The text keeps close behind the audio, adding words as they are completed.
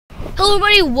Hello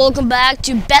everybody, welcome back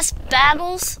to Best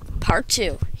Battles Part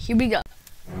 2. Here we go.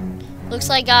 Looks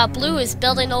like blue is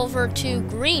building over to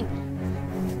green.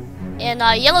 And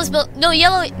yellow's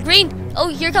green. Oh,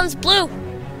 here comes blue.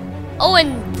 Oh,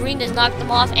 and green has knocked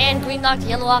them off, and green knocked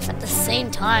yellow off at the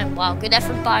same time. Wow, good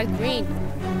effort by green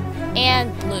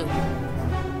and blue.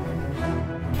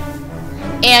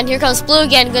 And here comes blue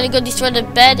again, gonna go destroy the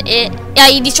bed. Yeah,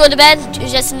 he destroyed the bed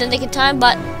just in the nick of time,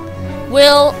 but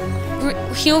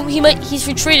he's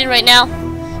retreating right now.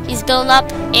 He's building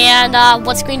up, and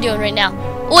what's green doing right now?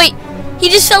 Oh, wait, he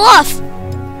just fell off.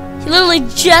 He literally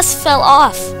just fell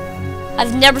off.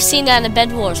 I've never seen that in the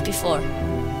Bed Wars before.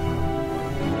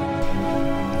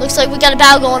 Looks like we got a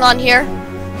battle going on here.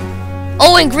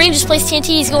 Oh, and green just placed TNT.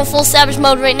 He's going full savage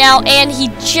mode right now, and he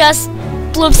just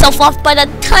blew himself off by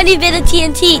that tiny bit of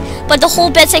TNT, but the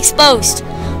whole bed's exposed.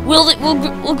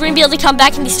 Will green be able to come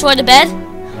back and destroy the bed?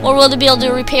 Or will they be able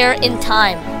to repair in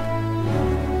time?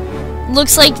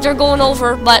 Looks like they're going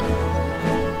over, but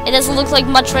it doesn't look like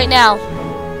much right now.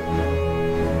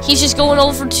 He's just going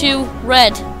over to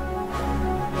red.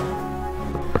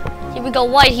 Here we go,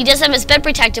 white. He doesn't have his bed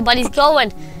protected, but he's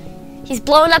going. He's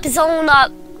blowing up his own,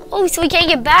 oh, so he can't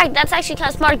get back. That's actually kind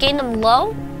of smart, getting him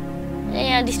low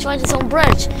and destroying his own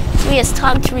bridge. So he has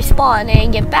time to respawn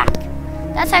and get back.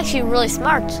 That's actually really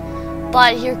smart.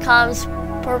 But here comes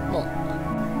purple.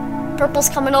 Purple's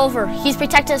coming over. He's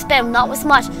protecting his bed, not with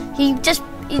much. He just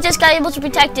got able to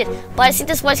protect it. But I think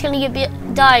this white's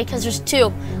gonna die because there's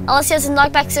two. Unless he has a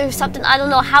knockback or something, I don't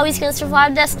know how he's gonna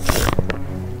survive this.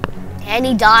 And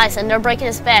he dies, and they're breaking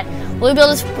his bed. Will he be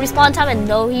able to respawn in time? And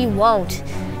no, he won't.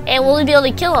 And will he be able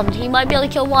to kill him? He might be able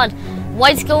to kill one.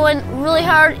 White's going really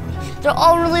hard. They're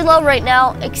all really low right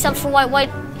now, except for white. White,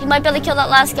 he might be able to kill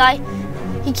that last guy.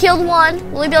 He killed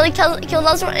one. Will he be able to kill the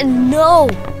last one? And no.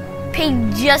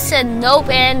 Pig just said nope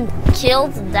and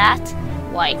killed that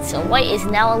white. So white is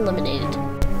now eliminated.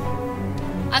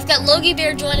 I've got Logie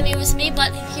Bear joining me with me,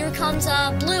 but here comes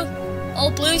blue.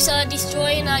 Oh, blue's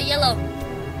destroying yellow.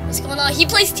 What's going on? He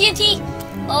placed TNT.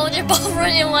 Oh, they're both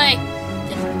running away.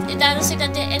 I don't think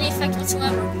that did any effect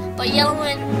whatsoever. But yellow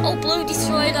and blue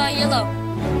destroyed yellow.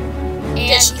 And he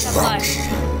got fired.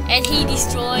 And he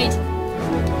destroyed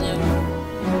blue.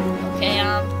 Okay,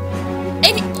 and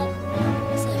he,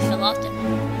 fell off there.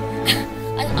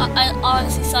 I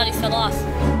honestly thought he fell off.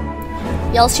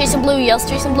 Yellow's chasing blue. Yellow's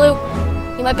chasing blue.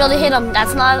 He might be able to hit him.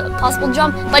 That's not a possible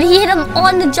jump. But he hit him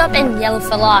on the jump, and yellow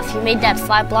fell off. He made that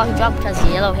 5-block jump because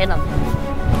yellow hit him.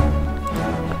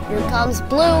 Here comes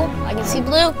blue. I can see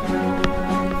blue.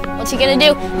 What's he gonna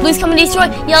do? Blue's coming to destroy.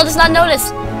 Yellow does not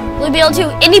notice. Will he be able to?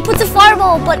 And he puts a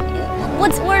fireball. But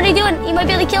what are they doing? He might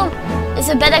be able to kill him. Is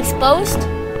the bed exposed?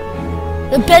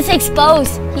 The bed's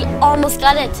exposed. He almost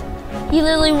got it. He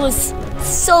literally was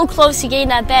so close to getting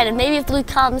that bed. And maybe if blue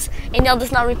comes and yellow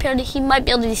does not repair it, he might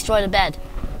be able to destroy the bed.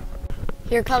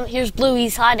 Here's blue.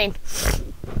 He's hiding.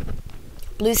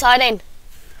 Blue's hiding.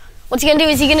 What's he gonna do?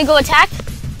 Is he gonna go attack?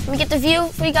 Let me get the view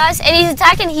for you guys. And he's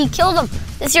attacking. He killed him.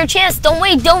 This is your chance. Don't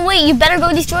wait. Don't wait. You better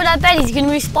go destroy that bed. He's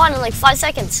gonna respawn in like 5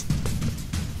 seconds.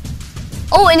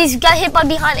 Oh, and he's got hit by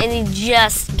behind, and he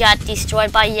just got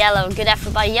destroyed by yellow. Good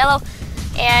effort by yellow.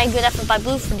 And good effort by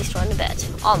blue for destroying the bed.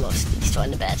 Almost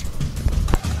destroying the bed.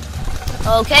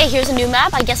 Okay, here's a new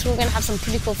map. I guess we're going to have some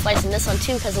pretty cool fights in this one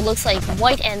too, because it looks like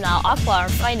white and aqua are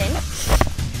fighting.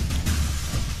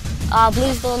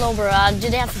 Blue's going over. Do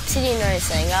they have obsidian or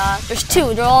anything? There's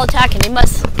two. They're all attacking. They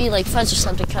must be like friends or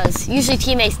something, because usually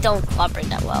teammates don't cooperate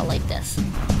that well like this.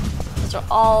 Because they're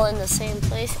all in the same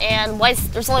place. And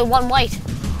there's only one white.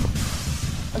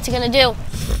 What's he going to do?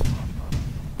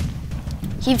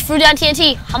 He threw down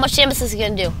TNT. How much damage is he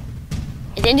going to do?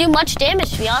 It didn't do much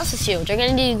damage, to be honest with you. They're going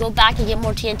to need to go back and get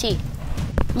more TNT.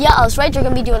 Yeah, I was right. They're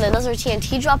going to be doing another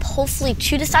TNT drop. Hopefully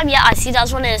 2 this time. Yeah, I see that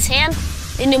was one in his hand.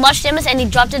 Didn't do much damage, and he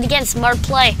dropped it again. Smart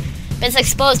play. Bed's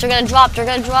exposed. They're going to drop. They're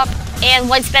going to drop. And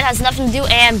white's bed has nothing to do.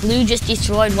 And blue just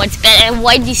destroyed white's bed. And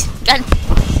white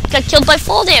got killed by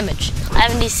full damage. I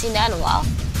haven't seen that in a while.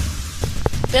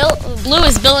 Blue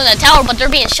is building a tower, but they're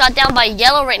being shot down by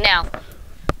yellow right now.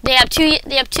 They have two,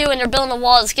 and they're building a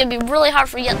wall. It's going to be really hard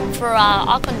for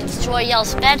aqua to destroy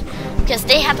yellow's bed because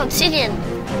they have obsidian.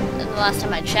 The last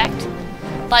time I checked,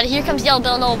 but here comes yellow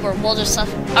building over. We'll just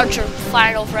archer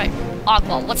firing over at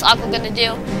aqua. What's aqua going to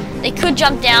do? They could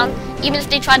jump down. Even if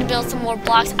they try to build some more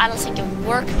blocks, I don't think it would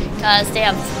work because they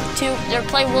have two. They're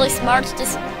playing really smart.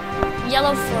 This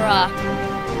yellow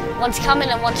for one's coming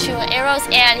and one's shooting arrows,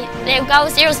 and they've got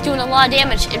his arrows doing a lot of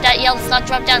damage. If that yellow does not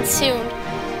drop down soon,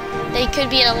 they could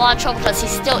be in a lot of trouble because he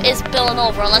still is building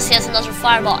over unless he has another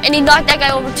fireball. And he knocked that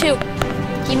guy over too.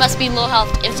 he must be low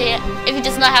health. If he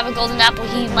does not have a golden apple,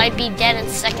 he might be dead in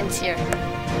seconds here.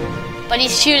 But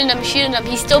he's shooting them.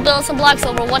 He's still building some blocks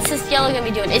over. What's this yellow gonna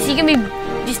be doing? Is he gonna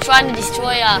be he's trying to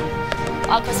destroy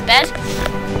Aqua's bed?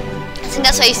 I think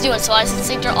that's what he's doing. So I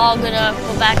think they're all gonna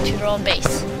go back to their own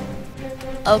base.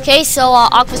 Okay, so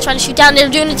Aqua's trying to shoot down. They're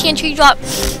doing a TNT drop.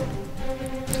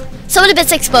 Some of the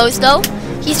bits exposed though.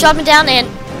 He's dropping down, and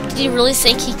did he really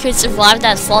think he could survive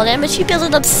that fall damage? He built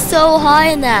it up so high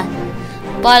in that.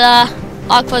 But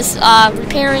Aqua's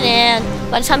repairing,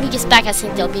 and by the time he gets back, I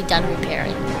think they'll be done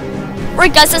repairing.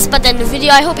 Alright guys, that's about the end of the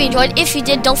video. I hope you enjoyed. If you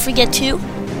did, don't forget to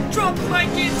drop a like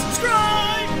and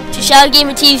subscribe to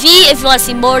Shadowgamingtv. If you want to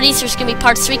see more of these, there's going to be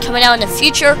part 3 coming out in the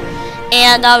future.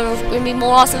 And there's going to be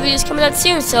more awesome videos coming out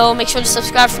soon. So make sure to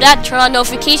subscribe for that. Turn on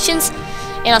notifications.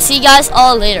 And I'll see you guys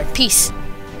all later. Peace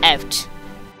out.